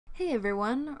Hey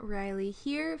everyone, Riley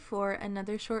here for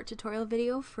another short tutorial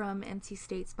video from NC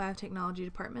State's Biotechnology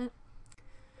Department.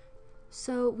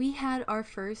 So we had our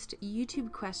first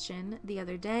YouTube question the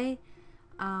other day.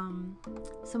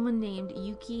 Someone named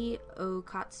Yuki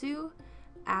Okatsu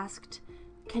asked,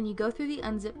 can you go through the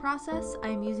unzip process? I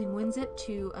am using WinZip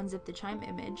to unzip the chime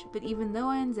image, but even though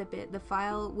I unzip it, the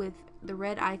file with the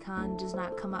red icon does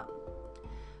not come up.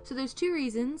 So there's two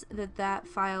reasons that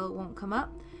file won't come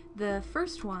up. The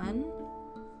first one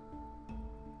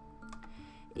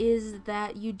is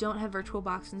that you don't have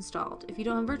VirtualBox installed. If you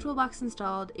don't have VirtualBox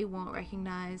installed, it won't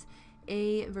recognize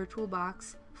a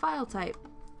VirtualBox file type.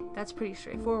 That's pretty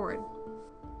straightforward.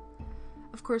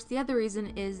 Of course, the other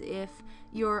reason is if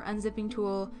your unzipping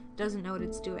tool doesn't know what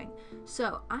it's doing.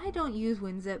 So I don't use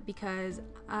WinZip because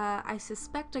I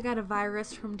suspect I got a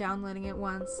virus from downloading it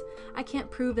once. I can't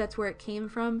prove that's where it came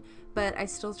from, but I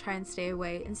still try and stay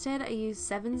away. Instead, I use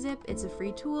 7-Zip. It's a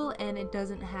free tool and it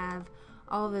doesn't have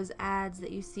all of those ads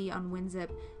that you see on WinZip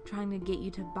trying to get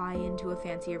you to buy into a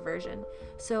fancier version.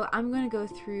 So I'm going to go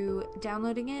through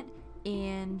downloading it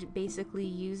and basically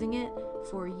using it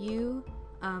for you,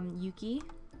 Yuki.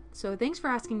 So thanks for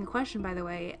asking a question, by the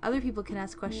way. Other people can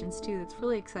ask questions too. That's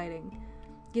really exciting.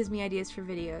 Gives me ideas for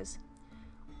videos.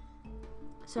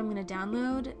 So I'm going to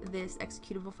download this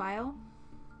executable file.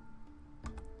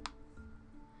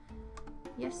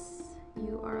 Yes,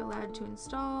 you are allowed to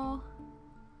install.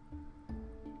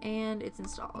 And it's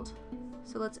installed.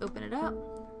 So let's open it up.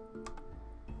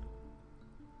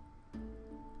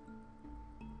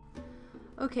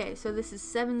 Okay, so this is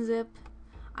 7-Zip.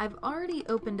 I've already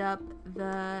opened up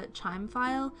the chime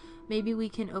file. Maybe we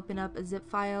can open up a zip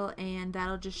file and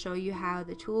that'll just show you how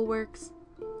the tool works.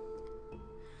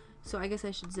 So I guess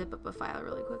I should zip up a file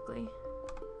really quickly.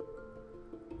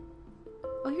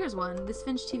 Oh, here's one. This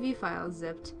Finch TV file is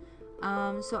zipped.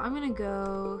 So I'm gonna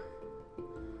go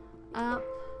up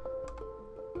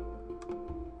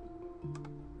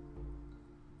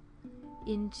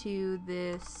into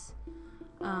this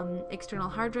external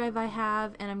hard drive I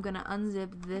have, and I'm going to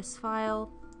unzip this file.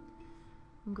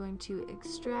 I'm going to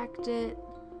extract it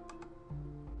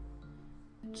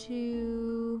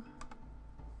to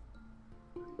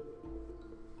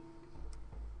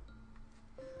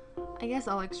I guess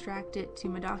I'll extract it to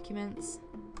my documents.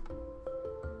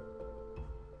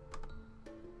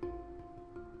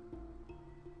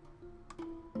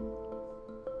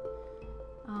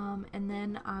 And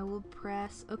then I will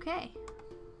press OK.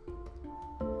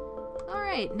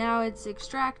 Alright, now it's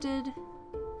extracted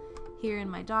here in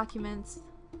my documents.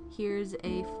 Here's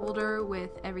a folder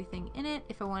with everything in it.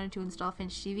 If I wanted to install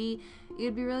Finch TV, it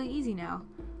would be really easy now.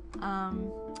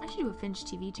 I should do a Finch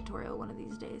TV tutorial one of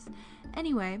these days.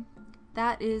 Anyway,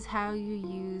 that is how you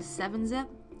use 7-Zip.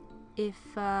 If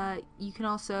you can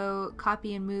also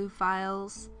copy and move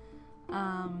files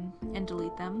and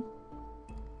delete them.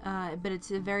 But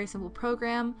it's a very simple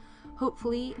program.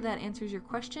 Hopefully that answers your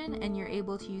question and you're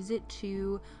able to use it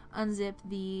to unzip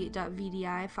the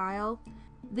 .vdi file.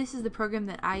 This is the program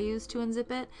that I use to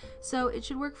unzip it, so it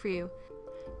should work for you.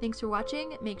 Thanks for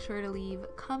watching. Make sure to leave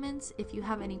comments if you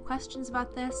have any questions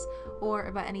about this or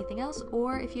about anything else,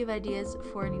 or if you have ideas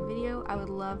for a new video. I would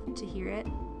love to hear it.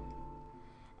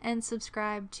 And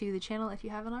subscribe to the channel if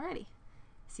you haven't already.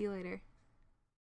 See you later.